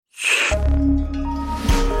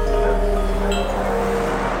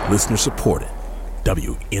Listener supported.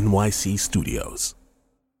 WNYC Studios.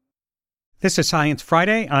 This is Science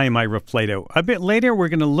Friday. I'm Ira Flato. A bit later, we're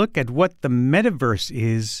going to look at what the Metaverse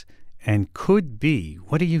is and could be.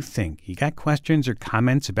 What do you think? You got questions or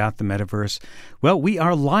comments about the Metaverse? Well, we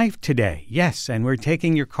are live today. Yes, and we're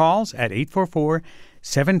taking your calls at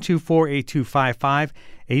 844-724-8255,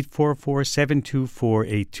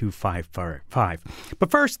 844-724-8255. But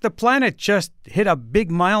first, the planet just hit a big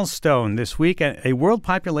milestone this week, a world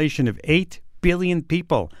population of 8 billion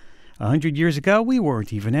people. 100 years ago, we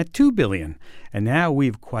weren't even at 2 billion, and now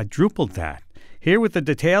we've quadrupled that. Here with the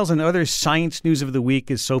details and other science news of the week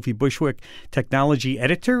is Sophie Bushwick, technology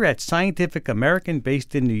editor at Scientific American,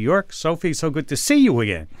 based in New York. Sophie, so good to see you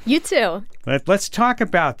again. You too. Let's talk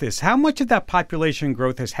about this. How much of that population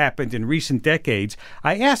growth has happened in recent decades?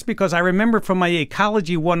 I ask because I remember from my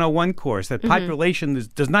Ecology 101 course that population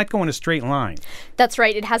does not go in a straight line. That's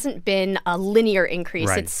right. It hasn't been a linear increase.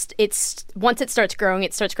 Right. It's once it starts growing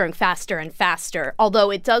faster and faster, although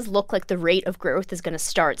it does look like the rate of growth is going to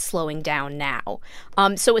start slowing down now.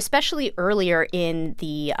 So especially earlier in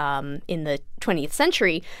the 20th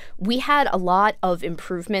century, we had a lot of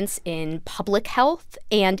improvements in public health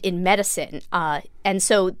and in medicine. And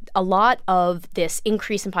so a lot of this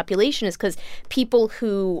increase in population is because people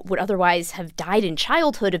who would otherwise have died in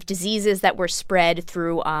childhood of diseases that were spread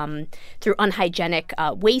through unhygienic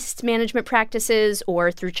waste management practices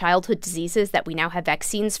or through childhood diseases that we now have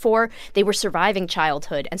vaccines for, they were surviving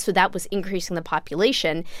childhood. And so that was increasing the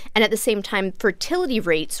population. And at the same time, fertility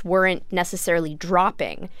rates weren't necessarily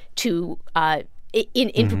dropping to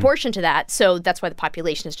in proportion to that. So that's why the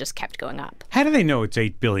population has just kept going up. How do they know it's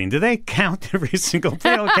 8 billion? Do they count every single?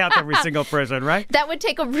 They don't count every single person, right? That would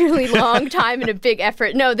take a really long time and a big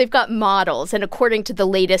effort. No, they've got models. And according to the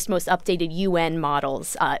latest, most updated UN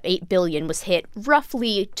models, 8 billion was hit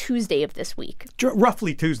roughly Tuesday of this week.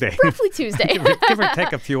 Roughly Tuesday. Roughly Tuesday. Give or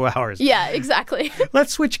take a few hours. Yeah, exactly.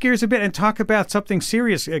 Let's switch gears a bit and talk about something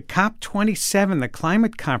serious. COP27, the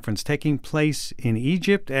climate conference taking place in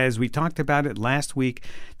Egypt. As we talked about it last week,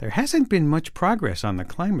 there hasn't been much progress on the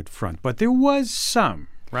climate front, but there was some,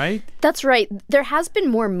 right? That's right. There has been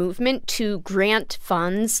more movement to grant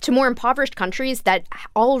funds to more impoverished countries that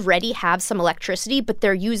already have some electricity, but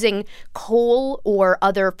they're using coal or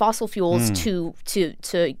other fossil fuels to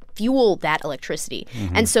fuel that electricity.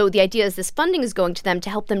 And so the idea is this funding is going to them to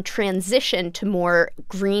help them transition to more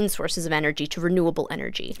green sources of energy, to renewable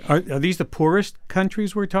energy. Are these the poorest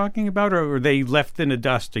countries we're talking about, or are they left in the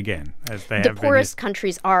dust again? The poorest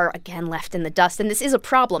countries are, again, left in the dust. And this is a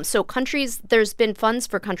problem. So there's been funds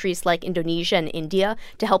for countries like Indonesia and India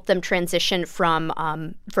to help them transition from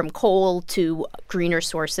coal to greener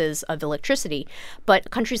sources of electricity.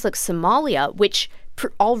 But countries like Somalia, which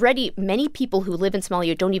already many people who live in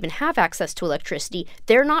Somalia don't even have access to electricity,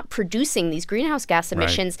 they're not producing these greenhouse gas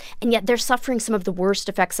emissions, and yet they're suffering some of the worst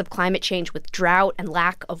effects of climate change with drought and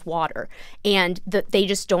lack of water. And they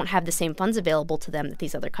just don't have the same funds available to them that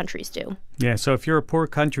these other countries do. Yeah, so if you're a poor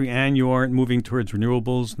country and you aren't moving towards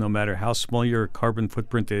renewables, no matter how small your carbon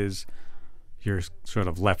footprint is, you're sort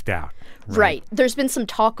of left out. Right. There's been some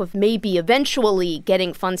talk of maybe eventually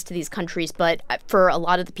getting funds to these countries, but for a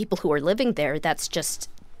lot of the people who are living there, that's just,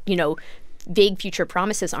 vague future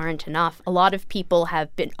promises aren't enough. A lot of people have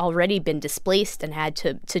already been displaced and had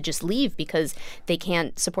to just leave because they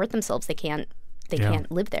can't support themselves. They can't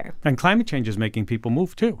live there. And climate change is making people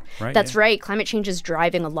move too, right? That's right. Climate change is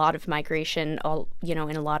driving a lot of migration, in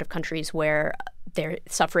a lot of countries where they're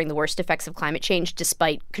suffering the worst effects of climate change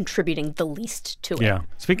despite contributing the least to it. Yeah.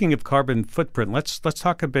 Speaking of carbon footprint, let's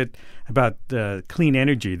talk a bit about clean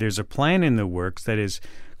energy. There's a plan in the works that is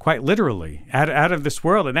quite literally out of this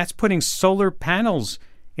world, and that's putting solar panels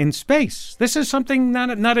in space. This is something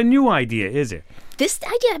not a new idea, is it? This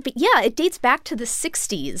idea, it dates back to the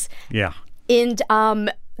 60s. Yeah. And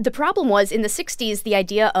the problem was, in the 60s, the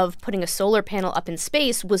idea of putting a solar panel up in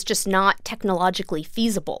space was just not technologically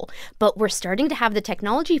feasible. But we're starting to have the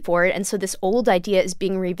technology for it, and so this old idea is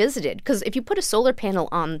being revisited. Because if you put a solar panel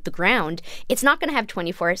on the ground, it's not going to have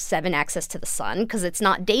 24/7 access to the sun, because it's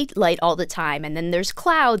not daylight all the time, and then there's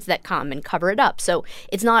clouds that come and cover it up. So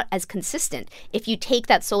it's not as consistent. If you take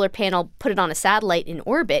that solar panel, put it on a satellite in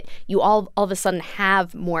orbit, you all of a sudden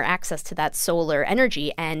have more access to that solar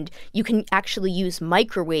energy, and you can actually use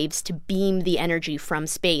microwave waves to beam the energy from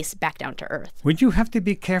space back down to Earth. Would you have to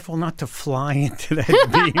be careful not to fly into that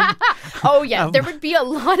beam? Oh, yeah. There would be a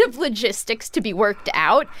lot of logistics to be worked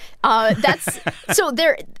out. Despite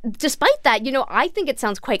that, I think it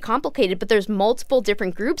sounds quite complicated, but there's multiple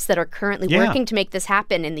different groups that are currently working to make this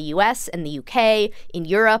happen in the U.S. and the U.K., in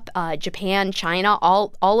Europe, Japan, China,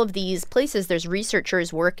 all of these places. There's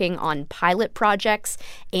researchers working on pilot projects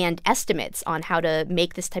and estimates on how to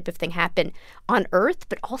make this type of thing happen on Earth,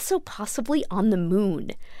 but also possibly on the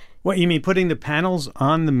moon. What, you mean putting the panels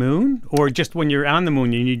on the moon? Or just when you're on the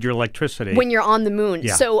moon, you need your electricity? When you're on the moon.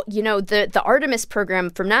 Yeah. So, the Artemis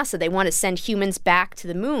program from NASA, they want to send humans back to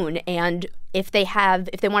the moon. And if they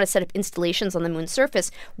want to set up installations on the moon's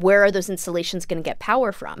surface, where are those installations going to get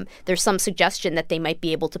power from? There's some suggestion that they might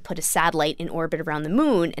be able to put a satellite in orbit around the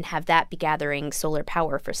moon and have that be gathering solar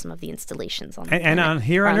power for some of the installations on the And on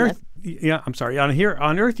Earth,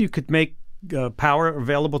 on Earth, you could make power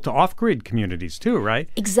available to off-grid communities too, right?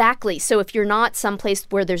 Exactly. So if you're not someplace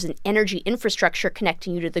where there's an energy infrastructure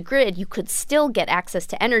connecting you to the grid, you could still get access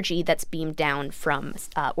to energy that's beamed down from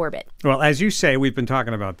orbit. Well, as you say, we've been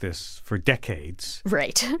talking about this for decades.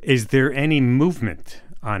 Right. Is there any movement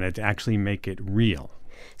on it to actually make it real?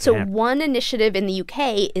 So one initiative in the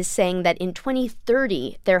UK is saying that in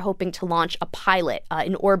 2030, they're hoping to launch a pilot,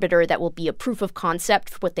 an orbiter that will be a proof of concept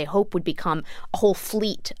for what they hope would become a whole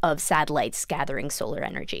fleet of satellites gathering solar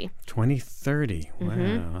energy. 2030.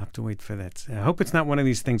 Wow. I'll have to wait for that. I hope it's not one of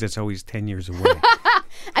these things that's always 10 years away.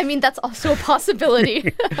 I mean, that's also a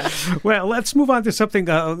possibility. Well, let's move on to something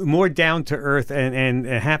more down to earth and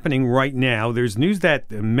happening right now. There's news that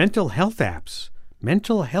mental health apps are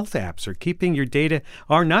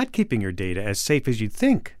not keeping your data as safe as you'd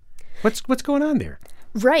think. What's going on there?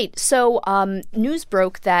 Right. So news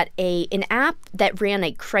broke that an app that ran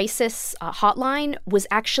a crisis hotline was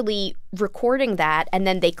actually recording that, and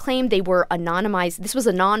then they claimed they were anonymized. This was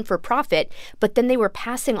a non-for-profit, but then they were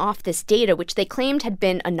passing off this data, which they claimed had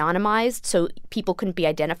been anonymized so people couldn't be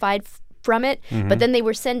identified from it, but then they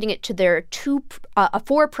were sending it to their a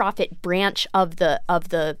for-profit branch of the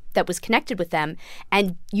that was connected with them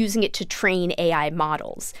and using it to train AI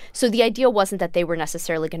models. So the idea wasn't that they were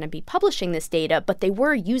necessarily going to be publishing this data, but they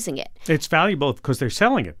were using it. It's valuable because they're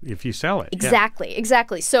selling it if you sell it.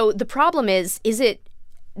 Exactly. So the problem is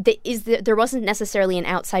there wasn't necessarily an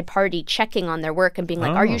outside party checking on their work and being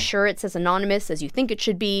like, are you sure it's as anonymous as you think it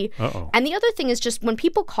should be? And the other thing is just when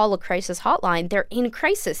people call a crisis hotline, they're in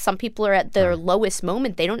crisis. Some people are at their lowest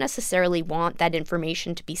moment. They don't necessarily want that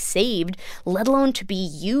information to be saved, let alone to be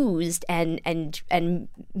used and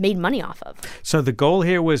made money off of. So the goal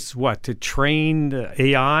here was what? To train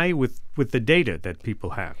AI with the data that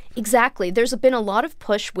people have. Exactly. There's been a lot of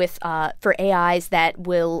push for AIs that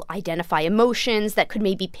will identify emotions, that could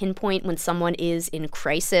maybe pinpoint when someone is in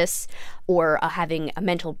crisis or having a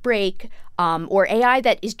mental break, or AI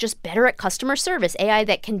that is just better at customer service, AI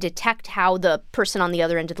that can detect how the person on the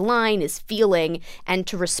other end of the line is feeling and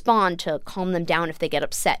to respond to calm them down if they get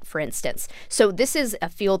upset, for instance. So this is a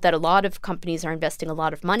field that a lot of companies are investing a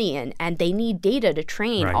lot of money in, and they need data to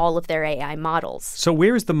train all of their AI models. So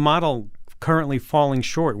where is the model currently falling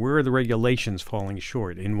short? Where are the regulations falling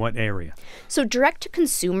short? In what area? So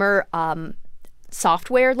direct-to-consumer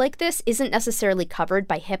software like this isn't necessarily covered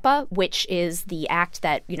by HIPAA, which is the act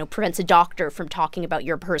that prevents a doctor from talking about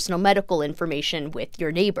your personal medical information with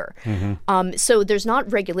your neighbor. So there's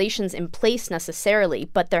not regulations in place necessarily,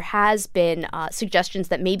 but there has been suggestions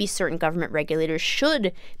that maybe certain government regulators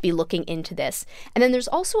should be looking into this. And then there's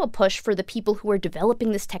also a push for the people who are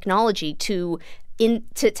developing this technology to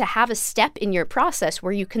have a step in your process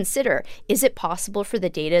where you consider, is it possible for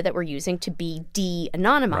the data that we're using to be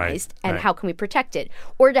de-anonymized, and how can we protect it?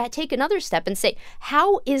 Or to take another step and say,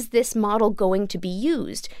 how is this model going to be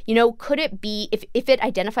used? Could it be, if it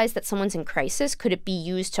identifies that someone's in crisis, could it be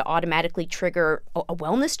used to automatically trigger a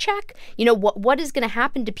wellness check? What is going to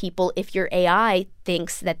happen to people if your AI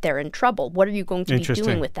thinks that they're in trouble? What are you going to be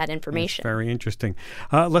doing with that information? That's very interesting.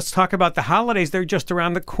 Let's talk about the holidays. They're just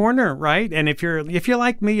around the corner, right? And if you're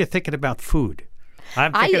like me, you're thinking about food.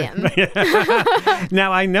 I am.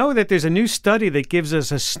 Now, I know that there's a new study that gives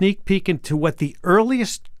us a sneak peek into what the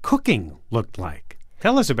earliest cooking looked like.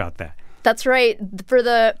 Tell us about that. That's right.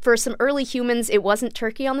 For some early humans, it wasn't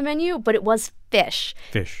turkey on the menu, but it was fish.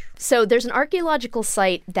 So there's an archaeological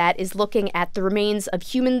site that is looking at the remains of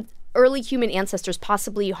early human ancestors,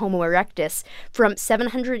 possibly Homo erectus, from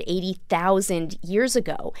 780,000 years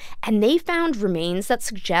ago. And they found remains that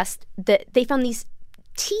suggest that they found these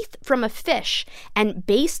teeth from a fish. And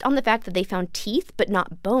based on the fact that they found teeth but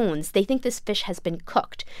not bones, they think this fish has been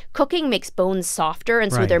cooked. Cooking makes bones softer,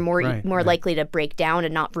 and so they're more likely to break down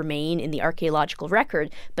and not remain in the archaeological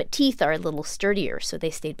record. But teeth are a little sturdier, so they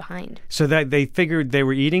stayed behind. So that they figured they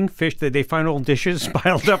were eating fish, that they found old dishes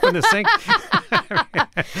piled up in the sink?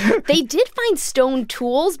 They did find stone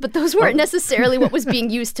tools, but those weren't necessarily what was being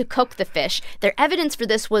used to cook the fish. Their evidence for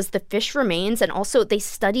this was the fish remains, and also they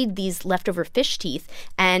studied these leftover fish teeth,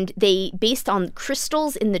 and they, based on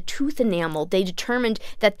crystals in the tooth enamel, they determined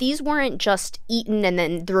that these weren't just eaten and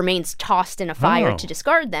then the remains tossed in a fire to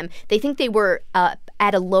discard them. They think they were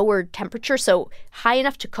at a lower temperature, so high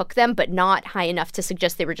enough to cook them, but not high enough to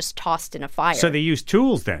suggest they were just tossed in a fire. So they used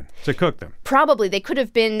tools then to cook them? Probably. They could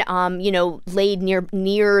have been, laid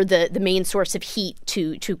near the main source of heat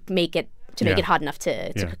to make it hot enough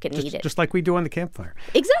to cook it and eat it. Just like we do on the campfire.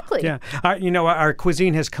 Exactly. Yeah. Our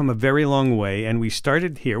cuisine has come a very long way, and we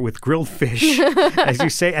started here with grilled fish, as you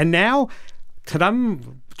say, and now,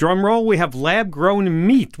 drum roll, we have lab-grown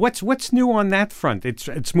meat. What's new on that front?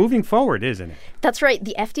 It's moving forward, isn't it? That's right.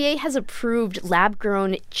 The FDA has approved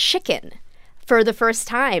lab-grown chicken for the first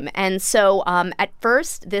time. And so at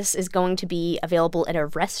first, this is going to be available at a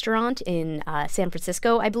restaurant in San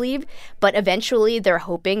Francisco, I believe. But eventually, they're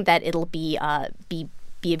hoping that it'll be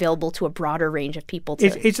available to a broader range of people.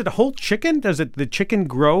 Is it a whole chicken? Does the chicken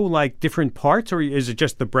grow like different parts, or is it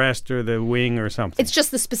just the breast or the wing or something? It's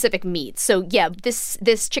just the specific meat. So yeah, this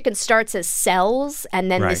chicken starts as cells,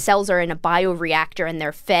 and then the cells are in a bioreactor, and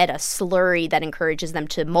they're fed a slurry that encourages them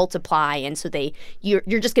to multiply. And so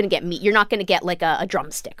you're just going to get meat. You're not going to get like a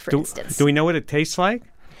drumstick, for instance. Do we know what it tastes like?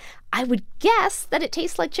 I would guess that it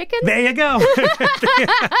tastes like chicken. There you go.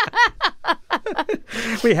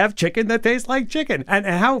 We have chicken that tastes like chicken. And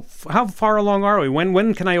how far along are we?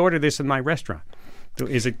 When can I order this in my restaurant?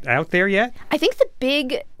 Is it out there yet? I think the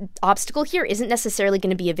big obstacle here isn't necessarily going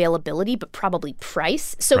to be availability, but probably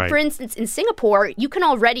price. So, for instance, in Singapore, you can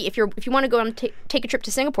already, if you want to go and take a trip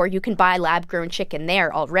to Singapore, you can buy lab-grown chicken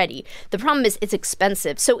there already. The problem is it's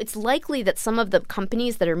expensive. So it's likely that some of the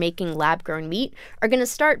companies that are making lab-grown meat are going to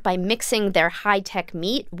start by mixing their high-tech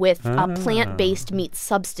meat with a plant-based meat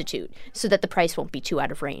substitute so that the price won't be too out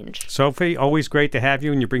of range. Sophie, always great to have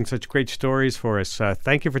you, and you bring such great stories for us.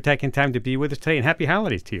 Thank you for taking time to be with us today, and happy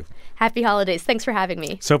holidays to you. Happy holidays. Thanks for having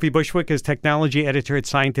me. Sophie Bushwick is technology editor at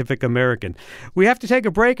Scientific American. We have to take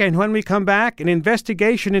a break, and when we come back, an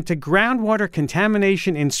investigation into groundwater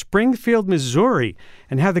contamination in Springfield, Missouri,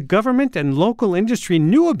 and how the government and local industry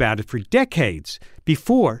knew about it for decades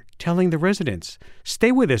before telling the residents.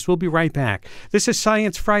 Stay with us. We'll be right back. This is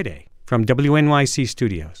Science Friday from WNYC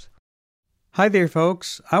Studios. Hi there,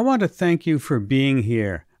 folks. I want to thank you for being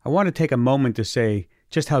here. I want to take a moment to say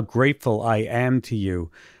just how grateful I am to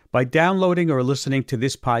you. By downloading or listening to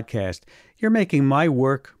this podcast, you're making my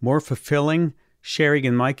work more fulfilling, sharing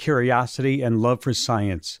in my curiosity and love for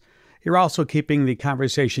science. You're also keeping the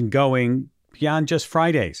conversation going beyond just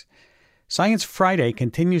Fridays. Science Friday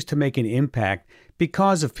continues to make an impact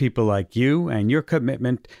because of people like you and your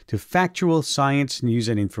commitment to factual science news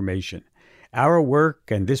and information. Our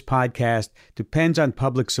work and this podcast depends on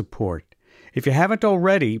public support. If you haven't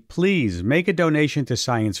already, please make a donation to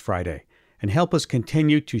Science Friday and help us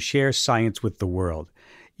continue to share science with the world.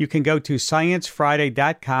 You can go to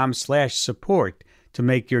sciencefriday.com/support to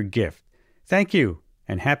make your gift. Thank you,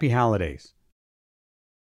 and happy holidays.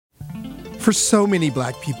 For so many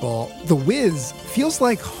Black people, The Wiz feels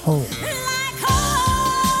like home.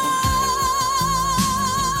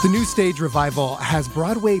 The new stage revival has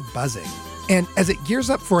Broadway buzzing, and as it gears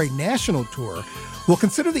up for a national tour, we'll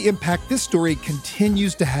consider the impact this story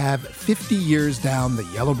continues to have 50 years down the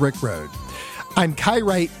yellow brick road. I'm Kai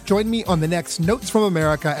Wright. Join me on the next Notes from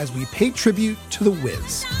America as we pay tribute to The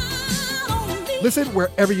Wiz. Listen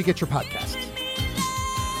wherever you get your podcasts.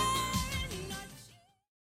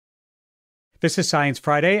 This is Science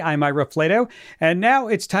Friday. I'm Ira Flato, and now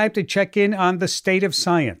it's time to check in on the state of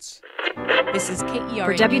science. This is KERA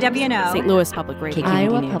for WWNO, St. Louis Public Radio,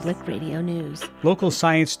 Iowa Public Radio News. Local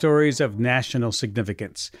science stories of national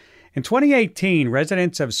significance. In 2018,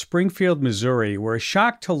 residents of Springfield, Missouri were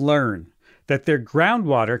shocked to learn that their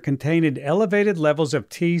groundwater contained elevated levels of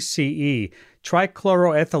TCE,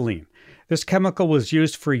 trichloroethylene. This chemical was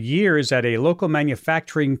used for years at a local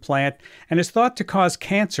manufacturing plant and is thought to cause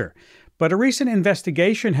cancer. But a recent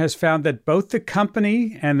investigation has found that both the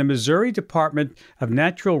company and the Missouri Department of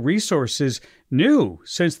Natural Resources knew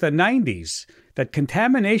since the 90s that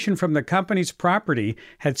contamination from the company's property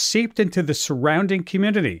had seeped into the surrounding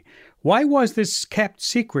community. Why was this kept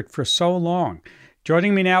secret for so long?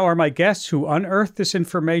 Joining me now are my guests who unearthed this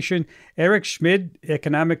information. Eric Schmid,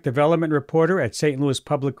 economic development reporter at St. Louis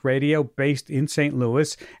Public Radio, based in St.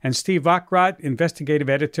 Louis, and Steve Ockrott, investigative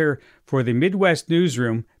editor for the Midwest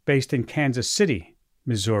Newsroom, based in Kansas City,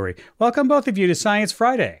 Missouri. Welcome, both of you, to Science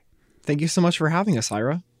Friday. Thank you so much for having us,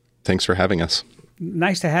 Ira. Thanks for having us.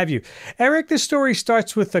 Nice to have you. Eric, this story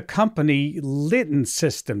starts with the company Litton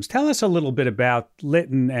Systems. Tell us a little bit about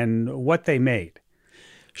Litton and what they made.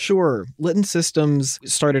 Sure. Litton Systems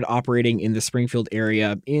started operating in the Springfield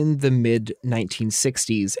area in the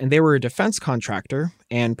mid-1960s, and they were a defense contractor,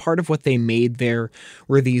 and part of what they made there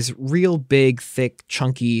were these real big, thick,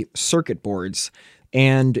 chunky circuit boards.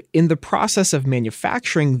 And in the process of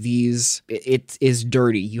manufacturing these, it is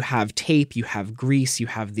dirty. You have tape, you have grease, you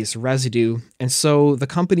have this residue. And so the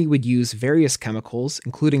company would use various chemicals,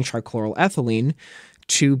 including trichloroethylene,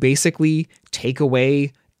 to basically take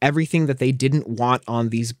away everything that they didn't want on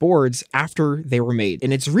these boards after they were made.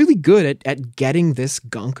 And it's really good at getting this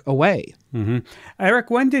gunk away. Mm-hmm. Eric,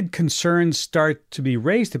 when did concerns start to be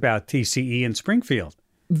raised about TCE in Springfield?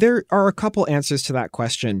 There are a couple answers to that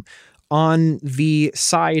question. On the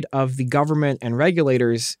side of the government and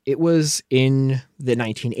regulators, it was in the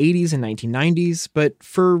 1980s and 1990s, but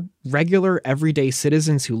for regular everyday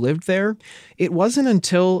citizens who lived there, it wasn't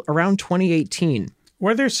until around 2018.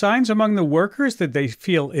 Were there signs among the workers? Did they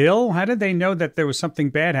feel ill? How did they know that there was something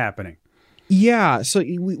bad happening? Yeah, so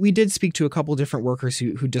we did speak to a couple different workers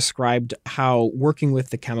who described how working with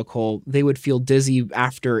the chemical, they would feel dizzy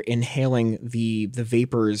after inhaling the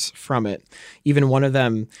vapors from it. Even one of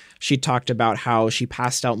them, she talked about how she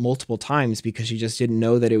passed out multiple times because she just didn't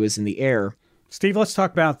know that it was in the air. Steve, let's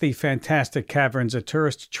talk about the Fantastic Caverns, a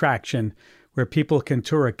tourist attraction where people can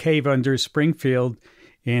tour a cave under Springfield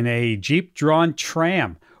in a Jeep-drawn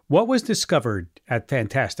tram. What was discovered at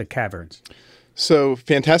Fantastic Caverns? So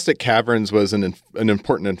Fantastic Caverns was an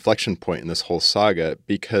important inflection point in this whole saga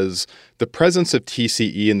because the presence of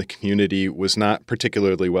TCE in the community was not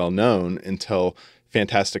particularly well known until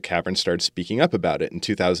Fantastic Caverns started speaking up about it in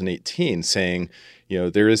 2018, saying,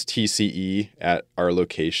 there is TCE at our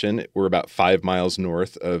location. We're about 5 miles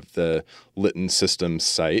north of the Litton Systems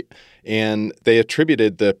site. And they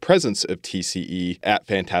attributed the presence of TCE at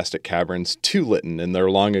Fantastic Caverns to Litton and their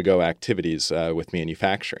long ago activities with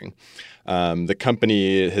manufacturing. The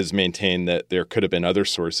company has maintained that there could have been other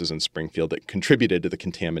sources in Springfield that contributed to the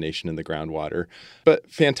contamination in the groundwater. But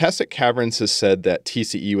Fantastic Caverns has said that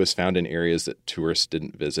TCE was found in areas that tourists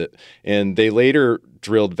didn't visit. And they later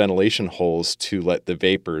drilled ventilation holes to let the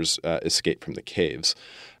vapors escape from the caves.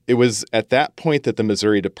 It was at that point that the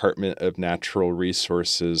Missouri Department of Natural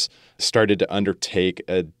Resources started to undertake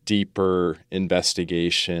a deeper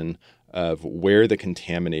investigation of where the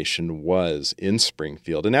contamination was in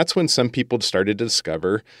Springfield. And that's when some people started to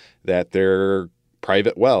discover that their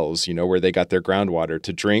private wells, where they got their groundwater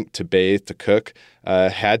to drink, to bathe, to cook,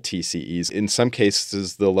 had TCEs. In some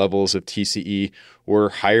cases, the levels of TCE were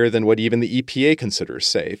higher than what even the EPA considers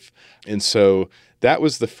safe. And so that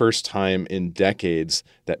was the first time in decades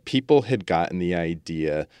that people had gotten the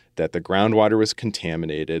idea that the groundwater was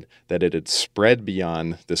contaminated, that it had spread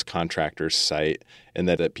beyond this contractor's site, and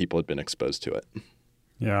that people had been exposed to it.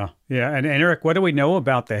 Yeah. And Eric, what do we know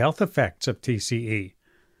about the health effects of TCE?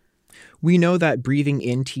 We know that breathing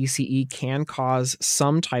in TCE can cause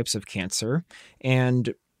some types of cancer,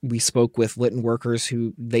 and we spoke with Litton workers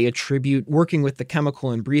who they attribute working with the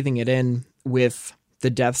chemical and breathing it in with the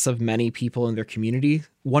deaths of many people in their community.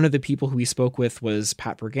 One of the people who we spoke with was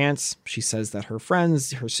Pat Brigance. She says that her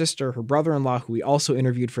friends, her sister, her brother-in-law, who we also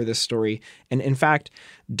interviewed for this story, and in fact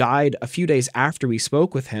died a few days after we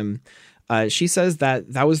spoke with him. She says that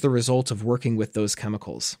was the result of working with those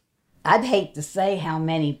chemicals. I'd hate to say how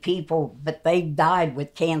many people, but they died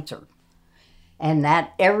with cancer. And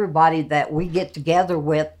that everybody that we get together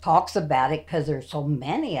with talks about it because there's so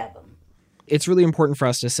many of them. It's really important for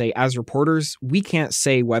us to say, as reporters, we can't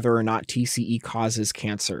say whether or not TCE causes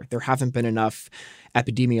cancer. There haven't been enough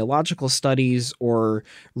epidemiological studies or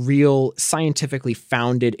real scientifically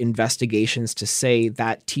founded investigations to say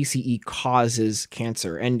that TCE causes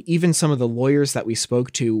cancer. And even some of the lawyers that we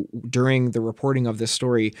spoke to during the reporting of this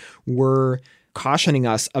story were cautioning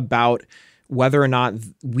us about whether or not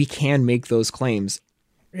we can make those claims.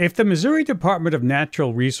 If the Missouri Department of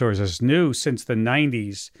Natural Resources knew since the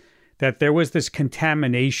 90s that there was this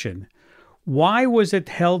contamination, why was it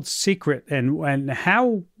held secret, and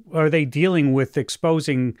how are they dealing with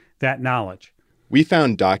exposing that knowledge? We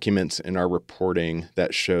found documents in our reporting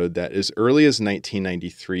that showed that as early as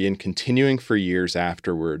 1993 and continuing for years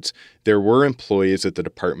afterwards, there were employees at the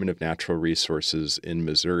Department of Natural Resources in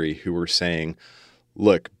Missouri who were saying,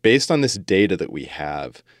 look, based on this data that we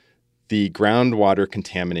have, the groundwater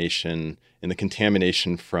contamination and the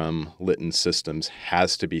contamination from Lytton systems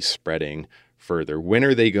has to be spreading further. When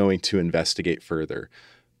are they going to investigate further?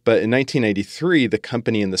 But in 1993, the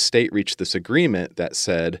company and the state reached this agreement that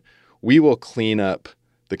said, we will clean up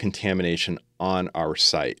the contamination on our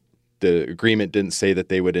site. The agreement didn't say that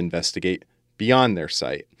they would investigate beyond their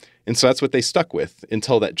site. And so that's what they stuck with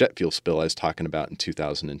until that jet fuel spill I was talking about in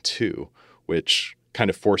 2002, which kind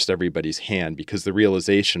of forced everybody's hand because the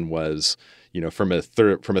realization was, from a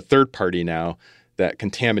third party now, that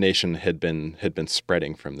contamination had been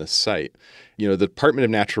spreading from this site. The Department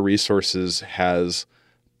of Natural Resources has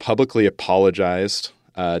publicly apologized.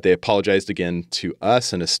 They apologized again to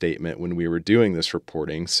us in a statement when we were doing this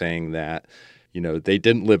reporting, saying that they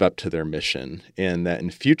didn't live up to their mission and that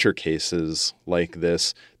in future cases like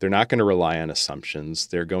this, they're not going to rely on assumptions.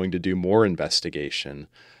 They're going to do more investigation.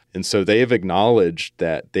 And so they have acknowledged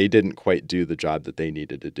that they didn't quite do the job that they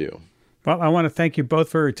needed to do. Well, I want to thank you both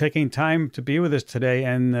for taking time to be with us today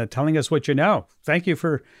and telling us what you know. Thank you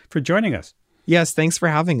for joining us. Yes, thanks for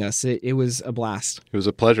having us. It was a blast. It was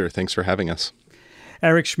a pleasure. Thanks for having us.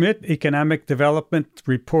 Eric Schmidt, economic development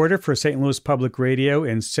reporter for St. Louis Public Radio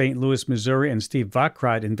in St. Louis, Missouri, and Steve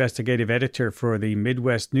Vachrad, investigative editor for the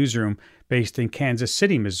Midwest Newsroom based in Kansas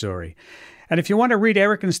City, Missouri. And if you want to read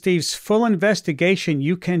Eric and Steve's full investigation,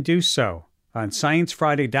 you can do so on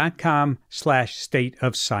sciencefriday.com/state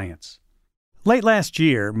of science. Late last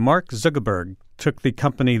year, Mark Zuckerberg took the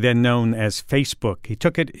company then known as Facebook. He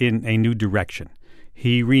took it in a new direction.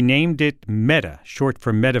 He renamed it Meta, short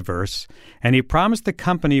for Metaverse, and he promised the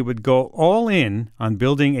company would go all in on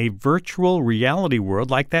building a virtual reality world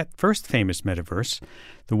like that first famous Metaverse.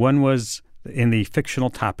 The one was in the fictional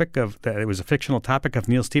topic of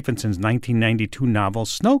Neal Stephenson's 1992 novel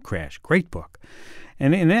Snow Crash. Great book.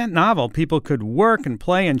 And in that novel, people could work and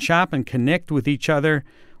play and shop and connect with each other.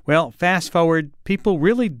 Well, fast forward, people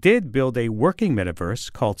really did build a working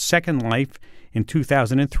metaverse called Second Life in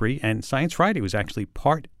 2003, and Science Friday was actually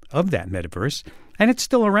part of that metaverse, and it's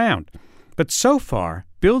still around. But so far,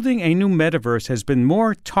 building a new metaverse has been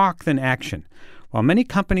more talk than action. While many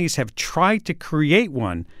companies have tried to create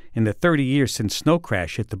one in the 30 years since Snow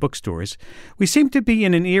Crash hit the bookstores, we seem to be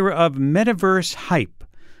in an era of metaverse hype.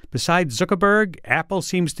 Besides Zuckerberg, Apple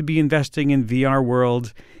seems to be investing in VR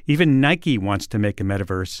world. Even Nike wants to make a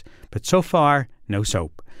metaverse, but so far, no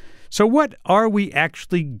soap. So what are we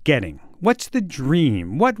actually getting? What's the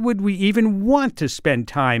dream? What would we even want to spend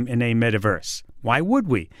time in a metaverse? Why would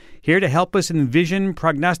we? Here to help us envision,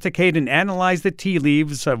 prognosticate, and analyze the tea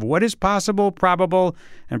leaves of what is possible, probable,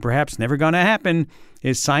 and perhaps never going to happen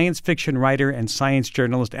is science fiction writer and science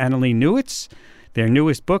journalist Annalee Newitz. Their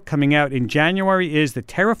newest book coming out in January is The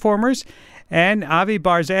Terraformers, and Avi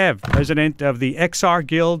Bar-Zeev, president of the XR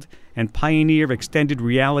Guild and pioneer of extended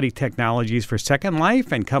reality technologies for Second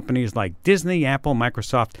Life and companies like Disney, Apple,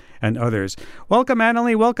 Microsoft, and others. Welcome,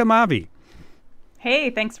 Annalee. Welcome, Avi. Hey,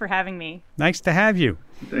 thanks for having me. Nice to have you.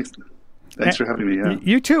 Thanks for having me. Yeah.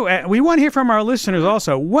 You too. We want to hear from our listeners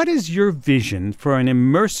also. What is your vision for an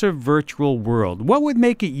immersive virtual world? What would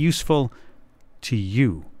make it useful to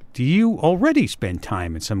you? Do you already spend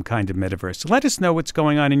time in some kind of metaverse? Let us know what's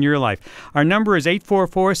going on in your life. Our number is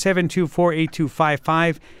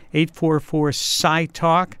 844-724-8255,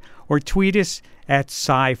 844-SciTalk, or tweet us at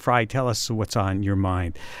SciFri. Tell us what's on your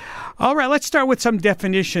mind. All right, let's start with some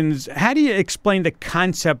definitions. How do you explain the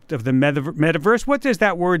concept of the metaverse? What does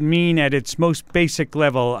that word mean at its most basic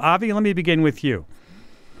level? Avi, let me begin with you.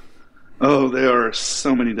 Oh, there are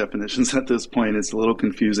so many definitions at this point. It's a little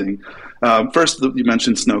confusing. First, you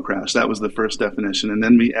mentioned Snow Crash. That was the first definition. And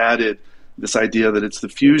then we added this idea that it's the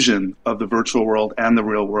fusion of the virtual world and the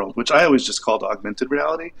real world, which I always just called augmented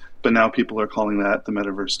reality. But now people are calling that the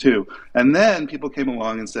metaverse too. And then people came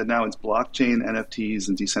along and said, now it's blockchain, NFTs,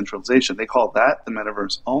 and decentralization. They call that the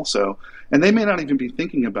metaverse also. And they may not even be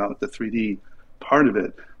thinking about the 3D part of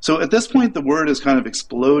it. So at this point, the word has kind of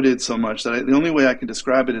exploded so much that the only way I can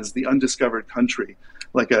describe it is the undiscovered country.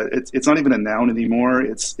 It's not even a noun anymore.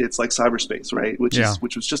 It's like cyberspace, right? Which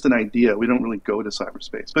was just an idea. We don't really go to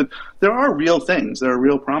cyberspace, but there are real things. There are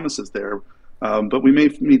real promises there, but we may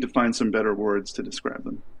need to find some better words to describe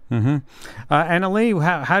them. Mm-hmm.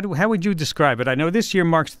 Annalee, how would you describe it? I know this year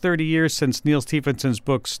marks 30 years since Neal Stephenson's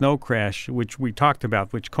book Snow Crash, which we talked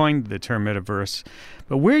about, which coined the term metaverse.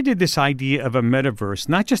 But where did this idea of a metaverse,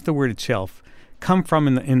 not just the word itself, come from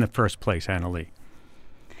in the first place, Annalee?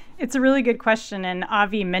 It's a really good question, and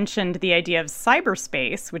Avi mentioned the idea of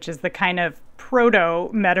cyberspace, which is the kind of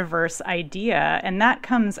proto-metaverse idea, and that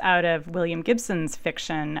comes out of William Gibson's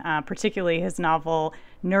fiction, particularly his novel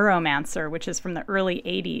Neuromancer, which is from the early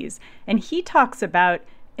 80s. And he talks about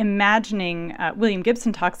imagining, William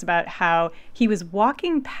Gibson talks about how he was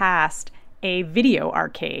walking past a video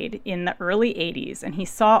arcade in the early 80s, and he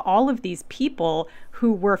saw all of these people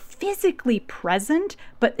who were physically present,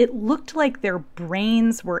 but it looked like their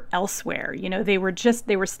brains were elsewhere. You know, they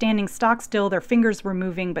were standing stock still, their fingers were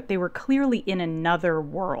moving, but they were clearly in another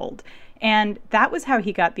world. And that was how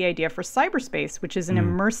he got the idea for cyberspace, which is an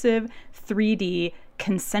immersive 3D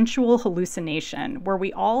consensual hallucination where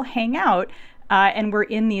we all hang out and we're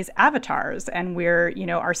in these avatars and we're,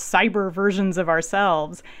 our cyber versions of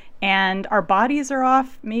ourselves. And our bodies are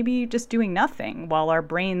off maybe just doing nothing while our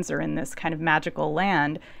brains are in this kind of magical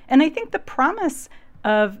land. And I think the promise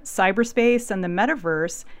of cyberspace and the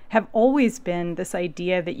metaverse have always been this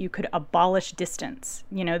idea that you could abolish distance,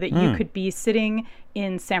 that you could be sitting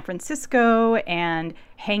in San Francisco and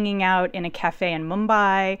hanging out in a cafe in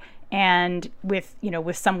Mumbai and with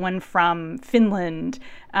someone from Finland,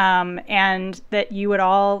 and that you would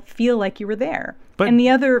all feel like you were there. And the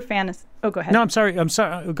other fantasy... Oh, go ahead. No, I'm sorry.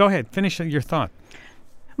 Go ahead. Finish your thought.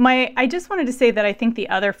 I just wanted to say that I think the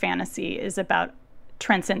other fantasy is about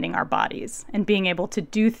transcending our bodies and being able to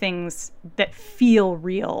do things that feel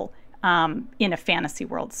real in a fantasy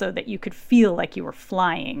world, so that you could feel like you were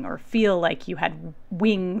flying or feel like you had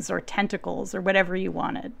wings or tentacles or whatever you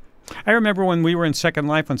wanted. I remember when we were in Second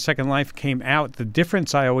Life, when Second Life came out, the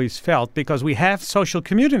difference I always felt, because we have social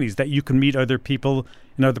communities that you can meet other people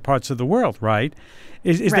in other parts of the world, right?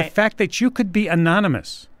 Is the fact that you could be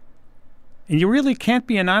anonymous. And you really can't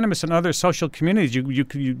be anonymous in other social communities.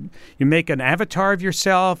 You make an avatar of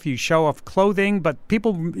yourself, you show off clothing, but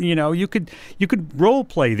people, you could role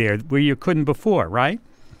play there where you couldn't before, right?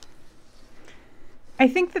 I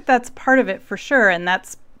think that that's part of it for sure, and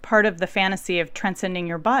that's part of the fantasy of transcending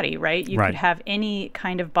your body, right? You could have any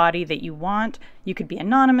kind of body that you want. You could be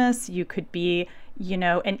anonymous. You could be,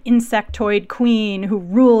 an insectoid queen who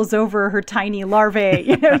rules over her tiny larvae.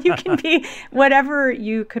 You can be whatever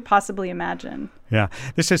you could possibly imagine. Yeah.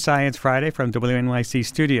 This is Science Friday from WNYC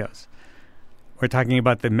Studios. We're talking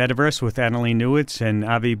about the metaverse with Annalee Newitz and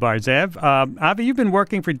Avi Barzev. Avi, you've been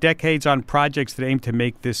working for decades on projects that aim to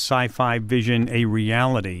make this sci-fi vision a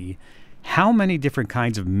reality. How many different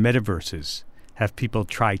kinds of metaverses have people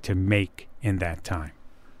tried to make in that time?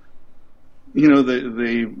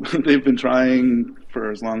 They've been trying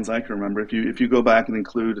for as long as I can remember. If you go back and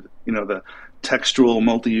include, the textual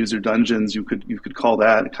multi-user dungeons, you could call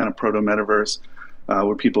that a kind of proto-metaverse,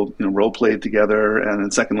 where people role played together. And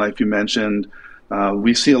in Second Life, you mentioned,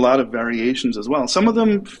 we see a lot of variations as well. Some of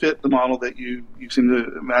them fit the model that you seem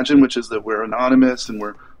to imagine, which is that we're anonymous and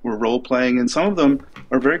we're role playing, and some of them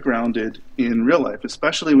are very grounded in real life,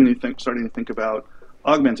 especially when starting to think about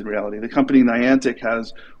augmented reality. The company Niantic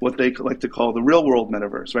has what they like to call the real world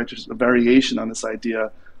metaverse, right? Just a variation on this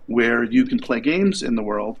idea where you can play games in the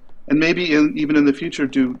world and maybe even in the future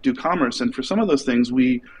do commerce. And for some of those things,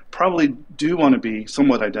 we probably do want to be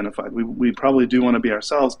somewhat identified. We probably do want to be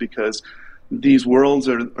ourselves, because these worlds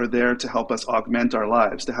are there to help us augment our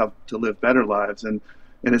lives, to live better lives. And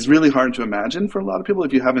it's really hard to imagine for a lot of people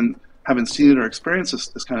if you haven't seen it or experienced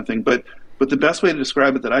this kind of thing. But the best way to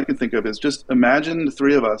describe it that I can think of is just imagine the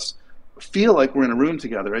three of us feel like we're in a room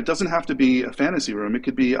together. It doesn't have to be a fantasy room. It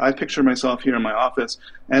could be, I picture myself here in my office,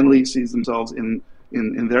 Annalee sees themselves in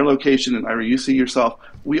their location, and Ira, you see yourself.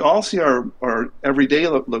 We all see our everyday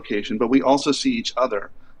location, but we also see each other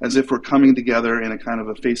as if we're coming together in a kind of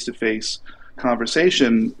a face-to-face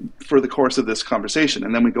conversation for the course of this conversation,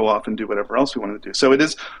 and then we go off and do whatever else we want to do. So it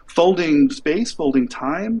is folding space, folding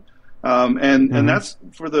time, and that's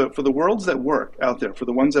for the worlds that work out there, for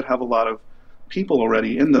the ones that have a lot of people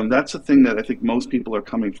already in them. That's the thing that I think most people are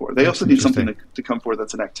coming for. They also need something to come for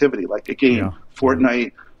that's an activity, like a game.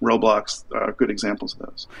 Fortnite, Roblox are good examples of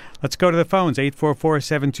those. Let's go to the phones,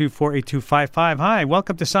 844-724-8255. Hi,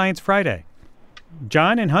 welcome to Science Friday.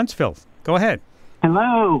 John in Huntsville, go ahead.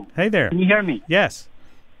 Hello. Hey there. Can you hear me? Yes.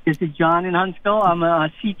 This is John in Huntsville. I'm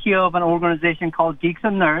a CTO of an organization called Geeks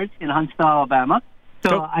and Nerds in Huntsville, Alabama.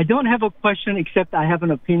 So I don't have a question, except I have an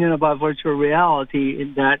opinion about virtual reality,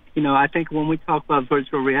 in that, I think when we talk about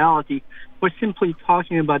virtual reality, we're simply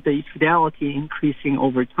talking about the fidelity increasing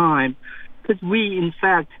over time, because we, in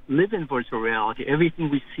fact, live in virtual reality. Everything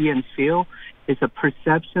we see and feel is a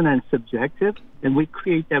perception and subjective, and we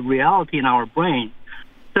create that reality in our brain.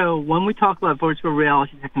 So when we talk about virtual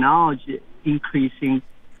reality technology increasing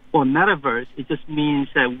or metaverse, it just means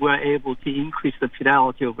that we're able to increase the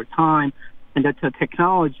fidelity over time, and that the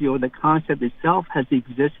technology or the concept itself has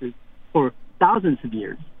existed for thousands of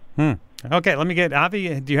years. Okay, let me get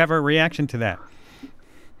Avi. Do you have a reaction to that?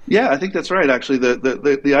 Yeah, I think that's right. Actually,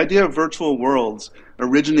 the idea of virtual worlds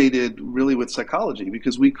originated really with psychology,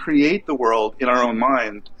 because we create the world in our own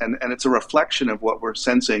mind, and it's a reflection of what we're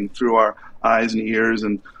sensing through our eyes and ears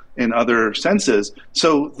and other senses.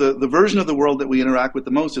 So the version of the world that we interact with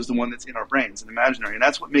the most is the one that's in our brains and imaginary, and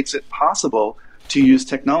that's what makes it possible to use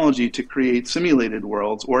technology to create simulated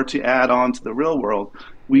worlds or to add on to the real world.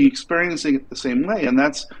 We experience it the same way, and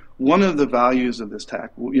that's one of the values of this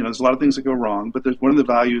tech. There's a lot of things that go wrong, but one of the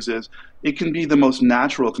values is it can be the most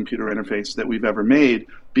natural computer interface that we've ever made,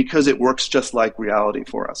 because it works just like reality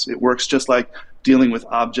for us. It works just like dealing with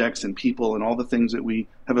objects and people and all the things that we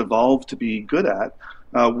have evolved to be good at.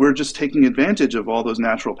 We're just taking advantage of all those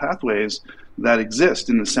natural pathways that exist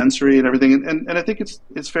in the sensory and everything. And I think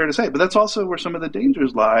it's fair to say, but that's also where some of the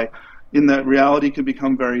dangers lie, in that reality can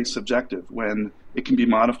become very subjective when it can be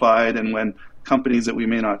modified, and when companies that we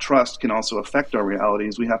may not trust can also affect our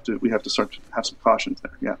realities. We have to start to have some cautions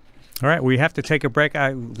there. Yeah. All right, we have to take a break.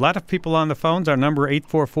 A lot of people on the phones. Our number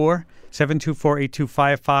 844-724-8255,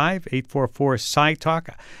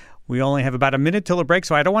 844-SciTalk. We only have about a minute till the break,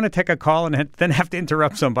 so I don't want to take a call and then have to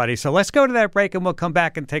interrupt somebody. So let's go to that break, and we'll come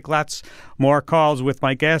back and take lots more calls with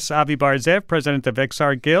my guests, Avi Bar-Zeev, president of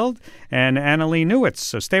XR Guild, and Annalee Newitz.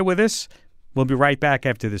 So stay with us. We'll be right back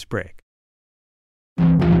after this break.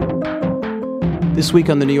 This week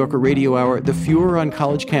on the New Yorker Radio Hour, the furor on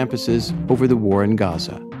college campuses over the war in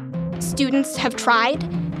Gaza. Students have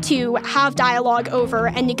tried to have dialogue over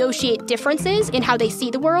and negotiate differences in how they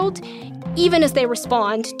see the world, even as they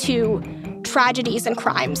respond to tragedies and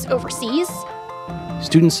crimes overseas.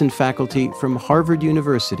 Students and faculty from Harvard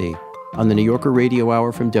University on the New Yorker Radio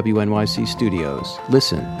Hour from WNYC Studios.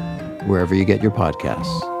 Listen wherever you get your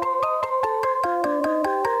podcasts.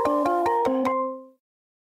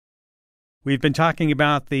 We've been talking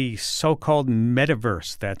about the so-called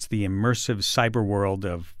Metaverse. That's the immersive cyber world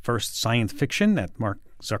of first science fiction that Mark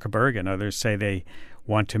Zuckerberg and others say they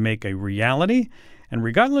want to make a reality. And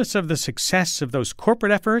regardless of the success of those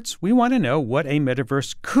corporate efforts, we want to know what a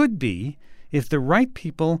metaverse could be if the right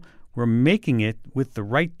people were making it with the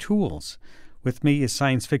right tools. With me is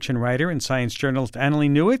science fiction writer and science journalist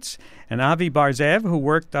Annalee Newitz and Avi Bar-Zeev, who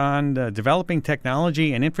worked on developing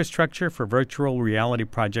technology and infrastructure for virtual reality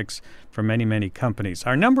projects for many, many companies.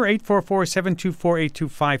 Our number,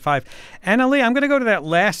 844-724-8255. Annalee, I'm going to go to that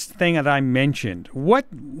last thing that I mentioned. What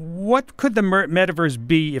could the metaverse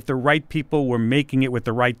be if the right people were making it with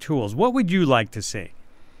the right tools? What would you like to see?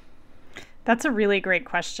 That's a really great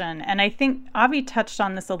question. And I think Avi touched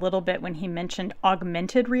on this a little bit when he mentioned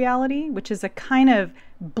augmented reality, which is a kind of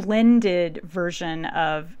blended version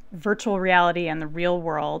of virtual reality and the real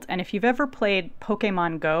world. And if you've ever played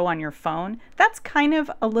Pokemon Go on your phone, that's kind of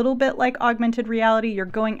a little bit like augmented reality. You're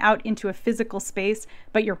going out into a physical space,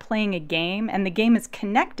 but you're playing a game, and the game is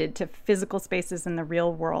connected to physical spaces in the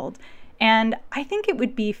real world. And I think it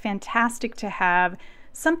would be fantastic to have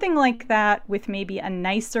something like that with maybe a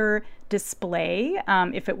nicer display.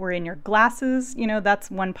 If it were in your glasses,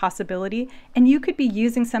 that's one possibility. And you could be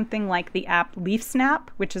using something like the app LeafSnap,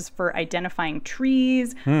 which is for identifying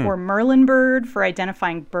trees, or Merlin Bird for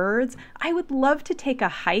identifying birds. I would love to take a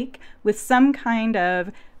hike with some kind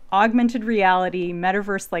of augmented reality,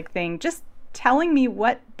 metaverse-like thing, just telling me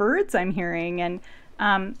what birds I'm hearing. And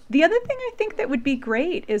the other thing I think that would be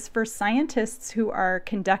great is for scientists who are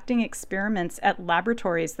conducting experiments at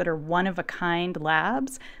laboratories that are one-of-a-kind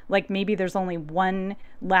labs, like maybe there's only one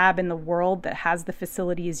lab in the world that has the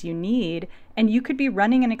facilities you need, and you could be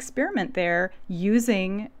running an experiment there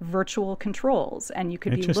using virtual controls, and you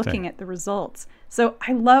could be looking at the results. So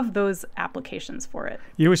I love those applications for it.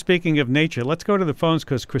 You were speaking of nature. Let's go to the phones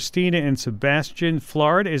because Christina in Sebastian,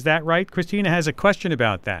 Florida. Is that right? Christina has a question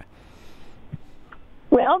about that.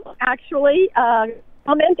 Well, actually, a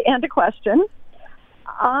comment and a question.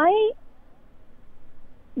 I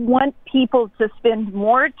want people to spend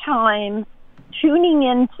more time tuning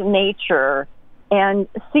into nature and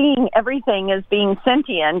seeing everything as being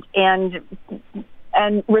sentient and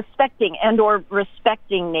respecting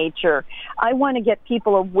nature. I want to get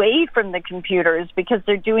people away from the computers because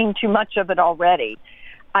they're doing too much of it already.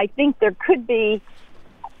 I think there could be.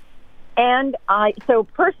 So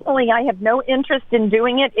personally, I have no interest in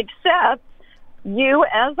doing it, except you,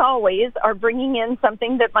 as always, are bringing in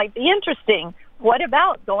something that might be interesting. What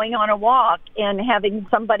about going on a walk and having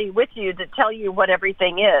somebody with you to tell you what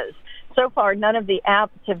everything is? So far, none of the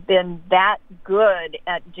apps have been that good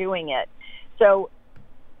at doing it. So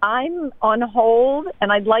I'm on hold,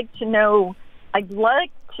 and I'd like to know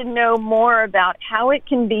more about how it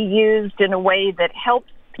can be used in a way that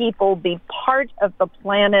helps people be part of the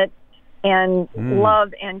planet and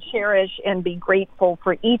love and cherish and be grateful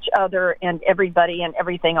for each other and everybody and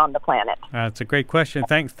everything on the planet? That's a great question.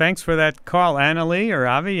 Thanks for that call. Annalie or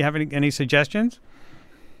Avi, you have any suggestions?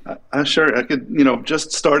 Sure. I could,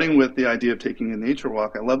 just starting with the idea of taking a nature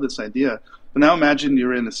walk. I love this idea. But now imagine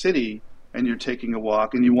you're in a city and you're taking a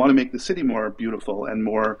walk and you want to make the city more beautiful and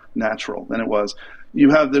more natural than it was.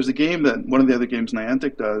 There's a game that one of the other games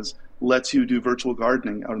Niantic does lets you do virtual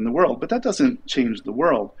gardening out in the world, but that doesn't change the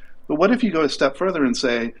world. But what if you go a step further and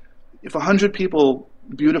say, if 100 people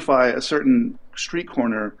beautify a certain street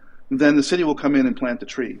corner, then the city will come in and plant a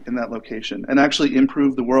tree in that location and actually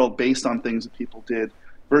improve the world based on things that people did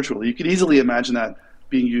virtually. You could easily imagine that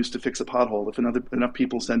being used to fix a pothole. If enough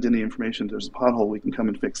people send in the information, there's a pothole, we can come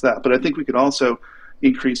and fix that. But I think we could also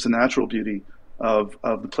increase the natural beauty of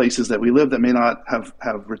the places that we live that may not have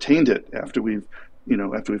retained it after we've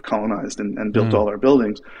colonized and built all our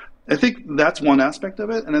buildings. I think that's one aspect of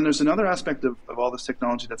it. And then there's another aspect of all this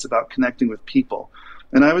technology that's about connecting with people.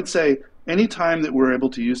 And I would say any time that we're able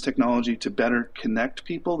to use technology to better connect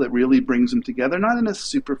people, that really brings them together, not in a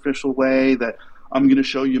superficial way that I'm going to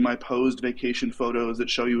show you my posed vacation photos that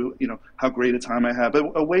show you, how great a time I have,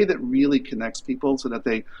 but a way that really connects people so that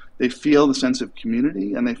they feel the sense of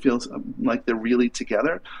community and they feel like they're really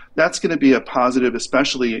together. That's going to be a positive,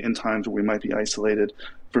 especially in times where we might be isolated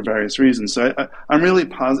for various reasons. So I'm really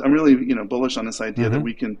bullish on this idea that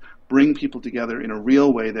we can bring people together in a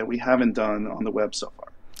real way that we haven't done on the web so far.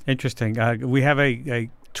 Interesting. We have a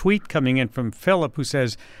tweet coming in from Philip who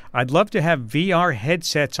says, I'd love to have VR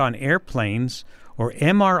headsets on airplanes or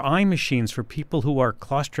MRI machines for people who are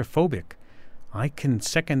claustrophobic. I can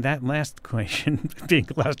second that last question, being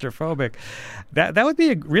claustrophobic. That would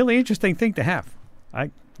be a really interesting thing to have.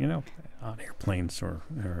 On airplanes or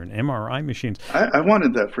in MRI machines. I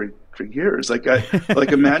wanted that for years. Like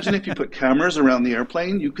imagine if you put cameras around the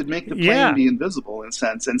airplane, you could make the plane be invisible in a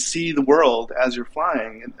sense and see the world as you're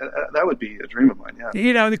flying. And that would be a dream of mine.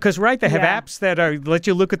 Yeah. Because they have apps that let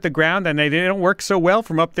you look at the ground and they don't work so well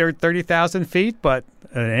from up there at 30,000 feet. But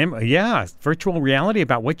virtual reality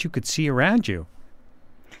about what you could see around you.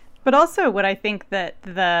 But also what I think that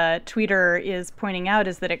the tweeter is pointing out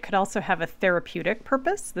is that it could also have a therapeutic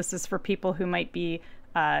purpose. This is for people who might be,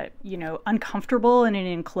 uncomfortable in an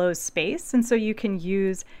enclosed space. And so you can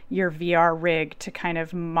use your VR rig to kind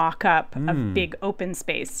of mock up a big open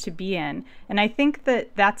space to be in. And I think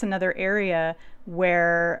that that's another area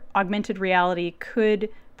where augmented reality could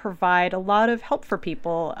provide a lot of help for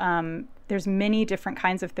people. There's many different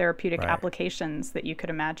kinds of therapeutic applications that you could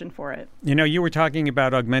imagine for it. You were talking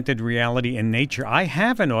about augmented reality in nature. I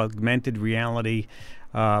have an augmented reality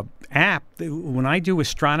app. When I do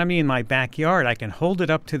astronomy in my backyard, I can hold it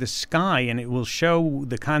up to the sky and it will show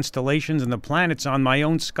the constellations and the planets on my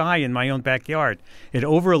own sky in my own backyard. It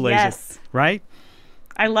overlays it, right?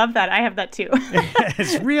 I love that. I have that too.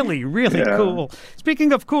 It's really, really cool.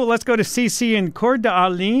 Speaking of cool, let's go to CC in Coeur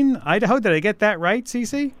d'Alene, Idaho. Did I get that right,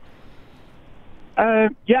 CC?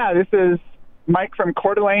 This is Mike from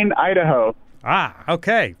Coeur d'Alene, Idaho.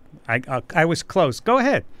 Okay. I was close. Go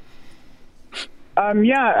ahead.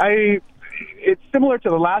 It's similar to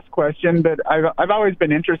the last question, but I've always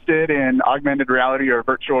been interested in augmented reality or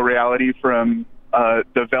virtual reality from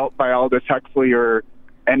the Velt by Aldous Huxley or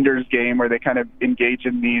Ender's Game, where they kind of engage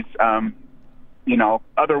in these,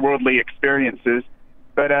 otherworldly experiences.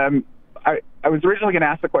 But I was originally going to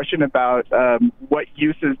ask the question about what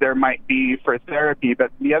uses there might be for therapy,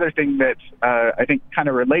 but the other thing that I think kind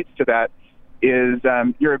of relates to that is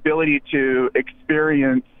your ability to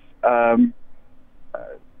experience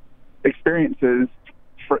experiences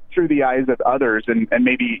through the eyes of others and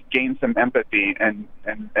maybe gain some empathy and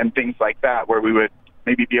things like that, where we would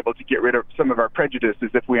maybe be able to get rid of some of our prejudices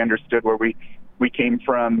if we understood where we came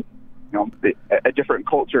from, a different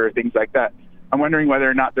culture or things like that. I'm wondering whether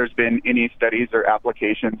or not there's been any studies or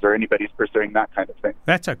applications or anybody's pursuing that kind of thing.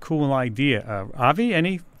 That's a cool idea. Avi,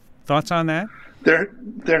 any thoughts on that?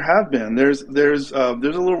 There have been. There's a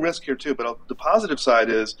little risk here too, but the positive side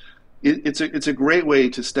is it's a great way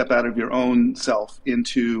to step out of your own self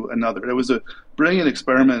into another. There was a brilliant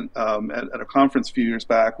experiment at a conference a few years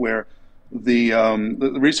back where the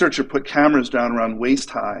researcher put cameras down around waist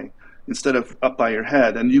high instead of up by your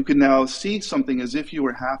head, and you can now see something as if you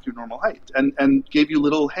were half your normal height, and gave you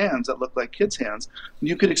little hands that looked like kids' hands. And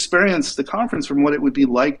you could experience the conference from what it would be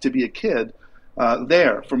like to be a kid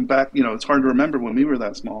there from back. It's hard to remember when we were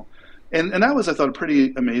that small. And that was, I thought, a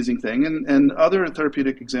pretty amazing thing. And other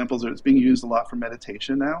therapeutic examples it's being used a lot for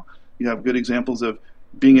meditation now. You have good examples of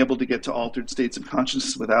being able to get to altered states of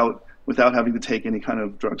consciousness without without having to take any kind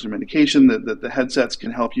of drugs or medication. The headsets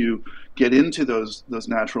can help you get into those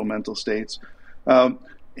natural mental states. And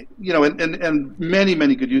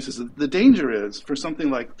many good uses. The danger is for something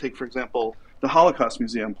like, take for example, the Holocaust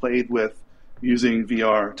Museum played with using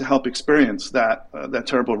VR to help experience that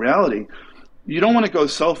terrible reality. You don't want to go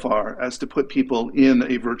so far as to put people in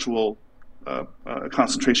a virtual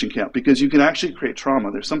concentration camp, because you can actually create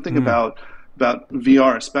trauma. There's something about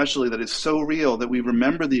VR especially that is so real that we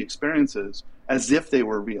remember the experiences as if they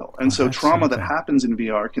were real. And so trauma that happens in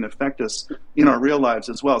VR can affect us in our real lives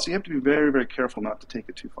as well. So you have to be very, very careful not to take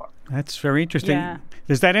it too far. That's very interesting. Yeah.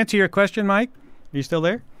 Does that answer your question, Mike? Are you still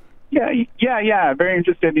there? Yeah. Very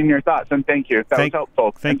interested in your thoughts, and thank you. That was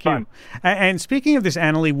helpful. Thank you. And speaking of this,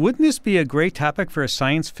 Annalie, wouldn't this be a great topic for a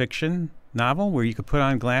science fiction novel where you could put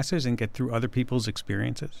on glasses and get through other people's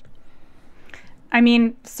experiences? I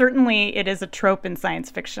mean, certainly it is a trope in science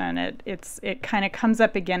fiction. It kind of comes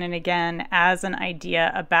up again and again as an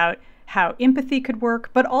idea about how empathy could work,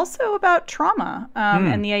 but also about trauma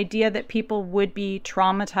and the idea that people would be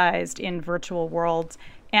traumatized in virtual worlds.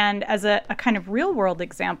 And as a kind of real world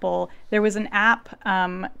example, there was an app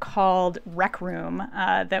called Rec Room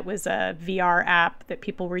that was a VR app that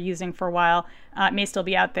people were using for a while. It may still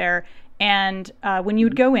be out there. And when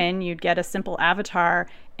you'd go in, you'd get a simple avatar,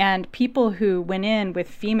 and people who went in with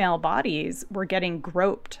female bodies were getting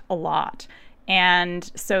groped a lot. And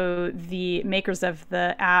so the makers of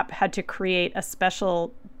the app had to create a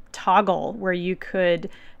special toggle where you could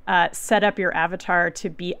set up your avatar to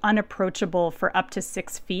be unapproachable for up to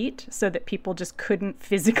 6 feet so that people just couldn't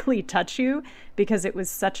physically touch you, because it was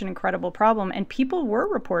such an incredible problem. And people were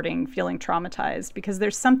reporting feeling traumatized because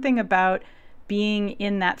there's something about being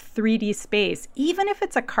in that 3D space, even if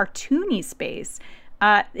it's a cartoony space,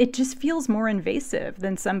 it just feels more invasive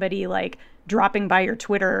than somebody like dropping by your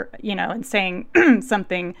Twitter, and saying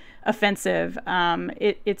something offensive.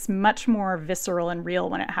 It's much more visceral and real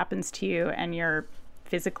when it happens to you and you're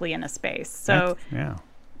physically in a space. So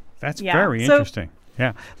that's very interesting.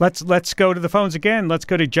 Yeah, let's go to the phones again. Let's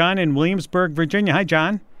go to John in Williamsburg, Virginia. Hi,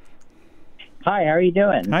 John. Hi, how are you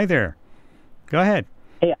doing? Hi there. Go ahead.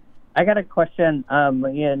 Hey, I got a question.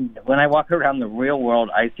 When I walk around the real world,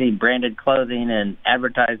 I see branded clothing and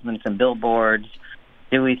advertisements and billboards.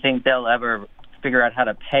 Do we think they'll ever figure out how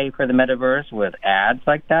to pay for the metaverse with ads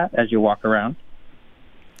like that as you walk around?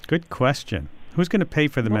 Good question. Who's going to pay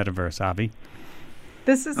for the metaverse, Avi?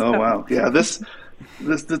 This is wow. Yeah, this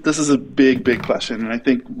is a big question, and I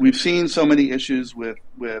think we've seen so many issues with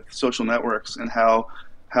social networks and how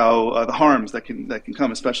the harms that can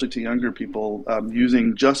come, especially to younger people,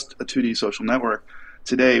 using just a 2D social network.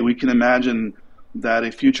 Today, we can imagine that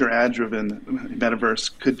a future ad-driven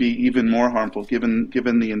metaverse could be even more harmful, given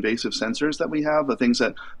the invasive sensors that we have, the things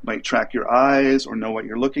that might track your eyes or know what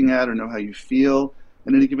you're looking at or know how you feel.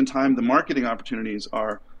 At any given time, the marketing opportunities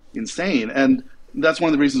are insane, and that's one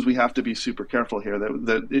of the reasons we have to be super careful here.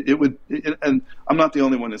 And I'm not the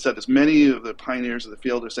only one that said this. Many of the pioneers of the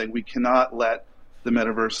field are saying we cannot let the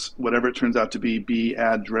metaverse, whatever it turns out to be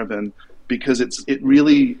ad-driven, because it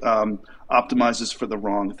really optimizes for the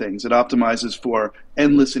wrong things. It optimizes for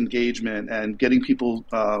endless engagement and getting people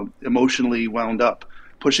emotionally wound up,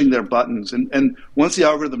 pushing their buttons. And once the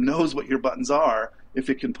algorithm knows what your buttons are, if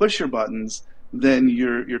it can push your buttons, then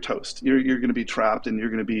you're toast. You're going to be trapped, and you're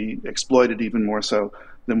going to be exploited even more so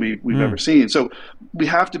than we've ever seen. So we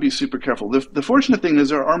have to be super careful. The fortunate thing is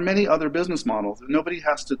there are many other business models. Nobody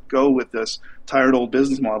has to go with this tired old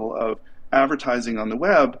business model of advertising on the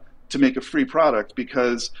web to make a free product,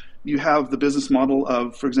 because you have the business model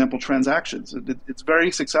of, for example, transactions. It's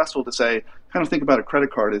very successful to say, kind of think about a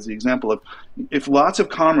credit card as the example of, if lots of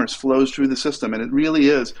commerce flows through the system, and it really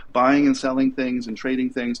is buying and selling things and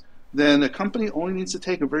trading things, then a company only needs to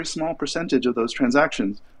take a very small percentage of those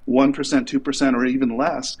transactions, 1%, 2%, or even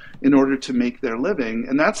less, in order to make their living.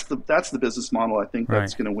 And that's the business model I think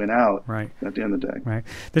that's going to win out at the end of the day. Right.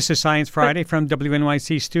 This is Science Friday from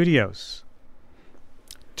WNYC Studios.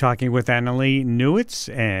 Talking with Annalie Newitz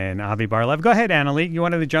and Avi Bar-Lev. Go ahead, Annalie. You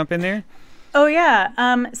wanted to jump in there? Oh,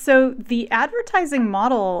 yeah. So the advertising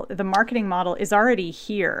model, the marketing model, is already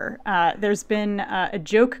here. There's been a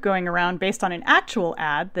joke going around based on an actual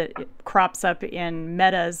ad that crops up in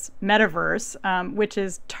Meta's Metaverse, which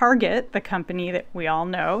is Target, the company that we all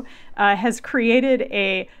know, has created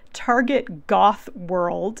a Target goth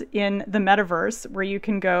world in the Metaverse where you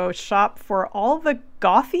can go shop for all the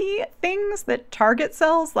gothy things that Target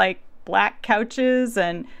sells, like black couches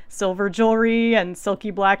and silver jewelry and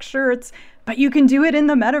silky black shirts. But you can do it in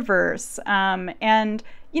the metaverse. And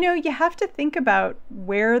you have to think about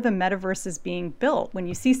where the metaverse is being built. When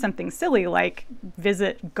you see something silly like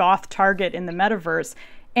visit goth Target in the metaverse,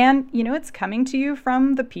 and, it's coming to you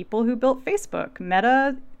from the people who built Facebook.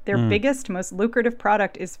 Meta, their biggest, most lucrative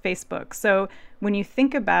product is Facebook. So when you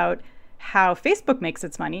think about how Facebook makes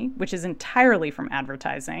its money, which is entirely from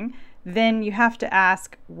advertising, then you have to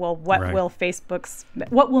ask, well, what will Meta's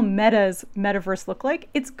metaverse look like?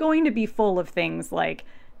 It's going to be full of things like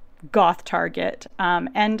goth Target.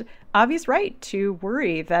 And Avi's right to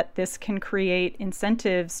worry that this can create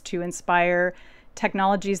incentives to inspire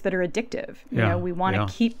technologies that are addictive. We want to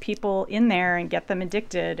keep people in there and get them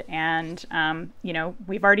addicted. And,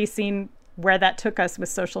 we've already seen where that took us with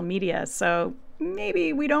social media. So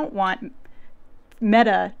maybe we don't want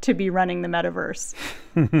Meta to be running the metaverse.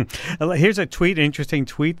 Here's a interesting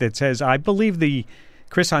tweet that says,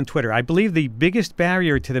 Chris on Twitter, I believe the biggest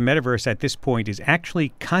barrier to the metaverse at this point is actually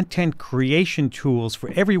content creation tools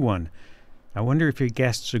for everyone. I wonder if your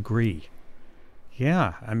guests agree.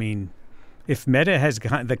 Yeah, I mean, if Meta has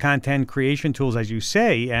the content creation tools, as you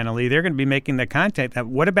say, Annalee, they're going to be making the content.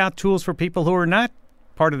 What about tools for people who are not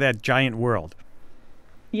part of that giant world?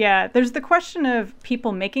 Yeah, there's the question of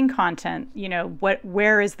people making content,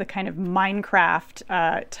 where is the kind of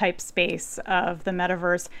Minecraft type space of the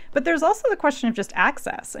metaverse? But there's also the question of just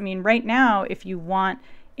access. I mean, right now, if you want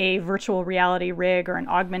a virtual reality rig or an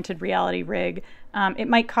augmented reality rig, it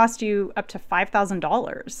might cost you up to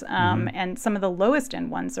 $5,000. And some of the lowest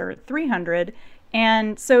end ones are $300.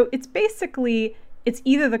 And so it's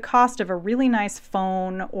either the cost of a really nice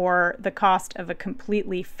phone or the cost of a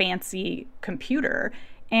completely fancy computer.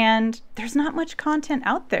 And there's not much content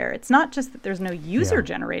out there. It's not just that there's no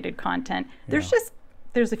user-generated content. There's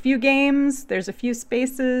a few games, there's a few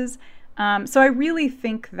spaces. So I really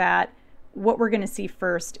think that what we're going to see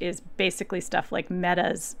first is basically stuff like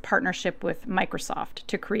Meta's partnership with Microsoft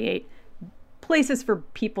to create places for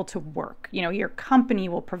people to work. Your company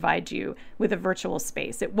will provide you with a virtual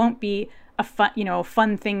space. It won't be a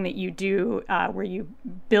fun thing that you do where you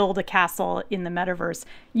build a castle in the metaverse.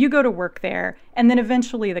 You go to work there, and then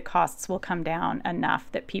eventually the costs will come down enough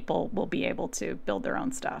that people will be able to build their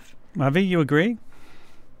own stuff. Avi, you agree?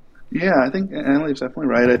 Yeah, I think Annalee's definitely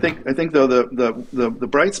right. I think though the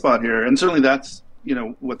bright spot here, and certainly that's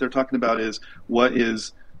what they're talking about is what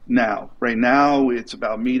is now. Right now, it's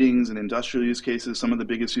about meetings and industrial use cases. Some of the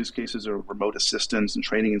biggest use cases are remote assistance and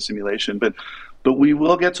training and simulation. But we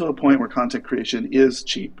will get to a point where content creation is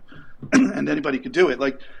cheap, and anybody could do it.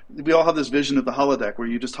 Like we all have this vision of the holodeck where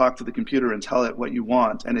you just talk to the computer and tell it what you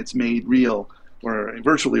want, and it's made real or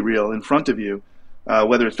virtually real in front of you.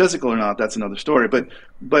 Whether it's physical or not, that's another story. But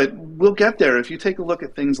we'll get there. If you take a look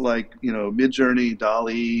at things like Midjourney,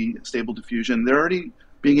 DALL-E, Stable Diffusion, they're already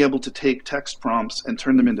being able to take text prompts and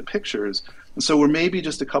turn them into pictures. And so we're maybe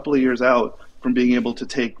just a couple of years out from being able to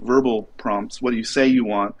take verbal prompts, what do you say you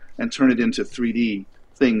want, and turn it into 3D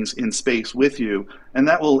things in space with you. And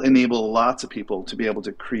that will enable lots of people to be able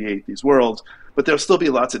to create these worlds. But there'll still be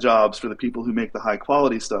lots of jobs for the people who make the high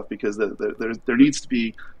quality stuff because there needs to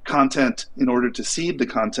be content in order to seed the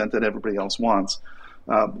content that everybody else wants.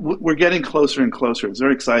 We're getting closer and closer. It's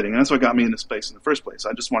very exciting. And that's what got me in this space in the first place.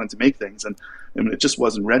 I just wanted to make things, and it just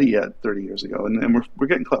wasn't ready yet 30 years ago. And we're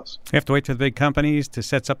getting close. You have to wait for the big companies to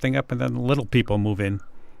set something up, and then the little people move in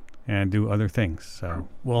and do other things. So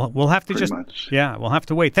we'll have to we'll have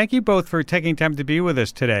to wait. Thank you both for taking time to be with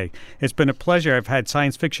us today. It's been a pleasure. I've had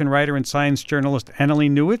science fiction writer and science journalist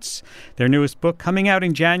Annalee Newitz. Their newest book coming out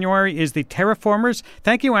in January is The Terraformers.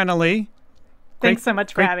 Thank you, Annalee. Thanks so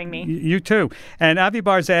much for having me. You too. And Avi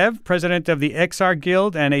Bar-Zeev, president of the XR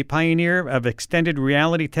Guild and a pioneer of extended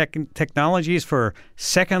reality technologies for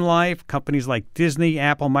Second Life, companies like Disney,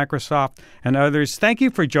 Apple, Microsoft, and others. Thank you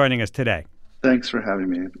for joining us today. Thanks for having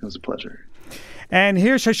me. It was a pleasure. And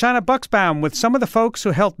here's Shoshana Buxbaum with some of the folks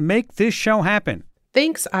who helped make this show happen.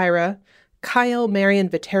 Thanks, Ira. Kyle Marion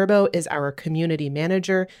Viterbo is our community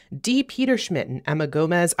manager. Dee Peterschmidt and Emma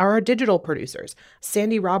Gomez are our digital producers.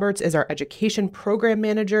 Sandy Roberts is our education program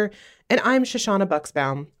manager. And I'm Shoshana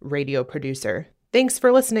Buxbaum, radio producer. Thanks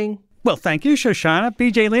for listening. Well, thank you, Shoshana.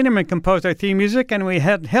 BJ Lineman composed our theme music, and we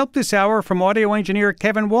had help this hour from audio engineer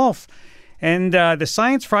Kevin Wolf. And the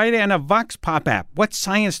Science Friday and a Vox Pop app. What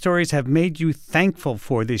science stories have made you thankful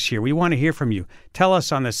for this year? We want to hear from you. Tell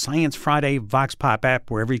us on the Science Friday Vox Pop app,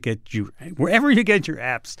 wherever you get your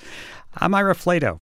apps. I'm Ira Flato.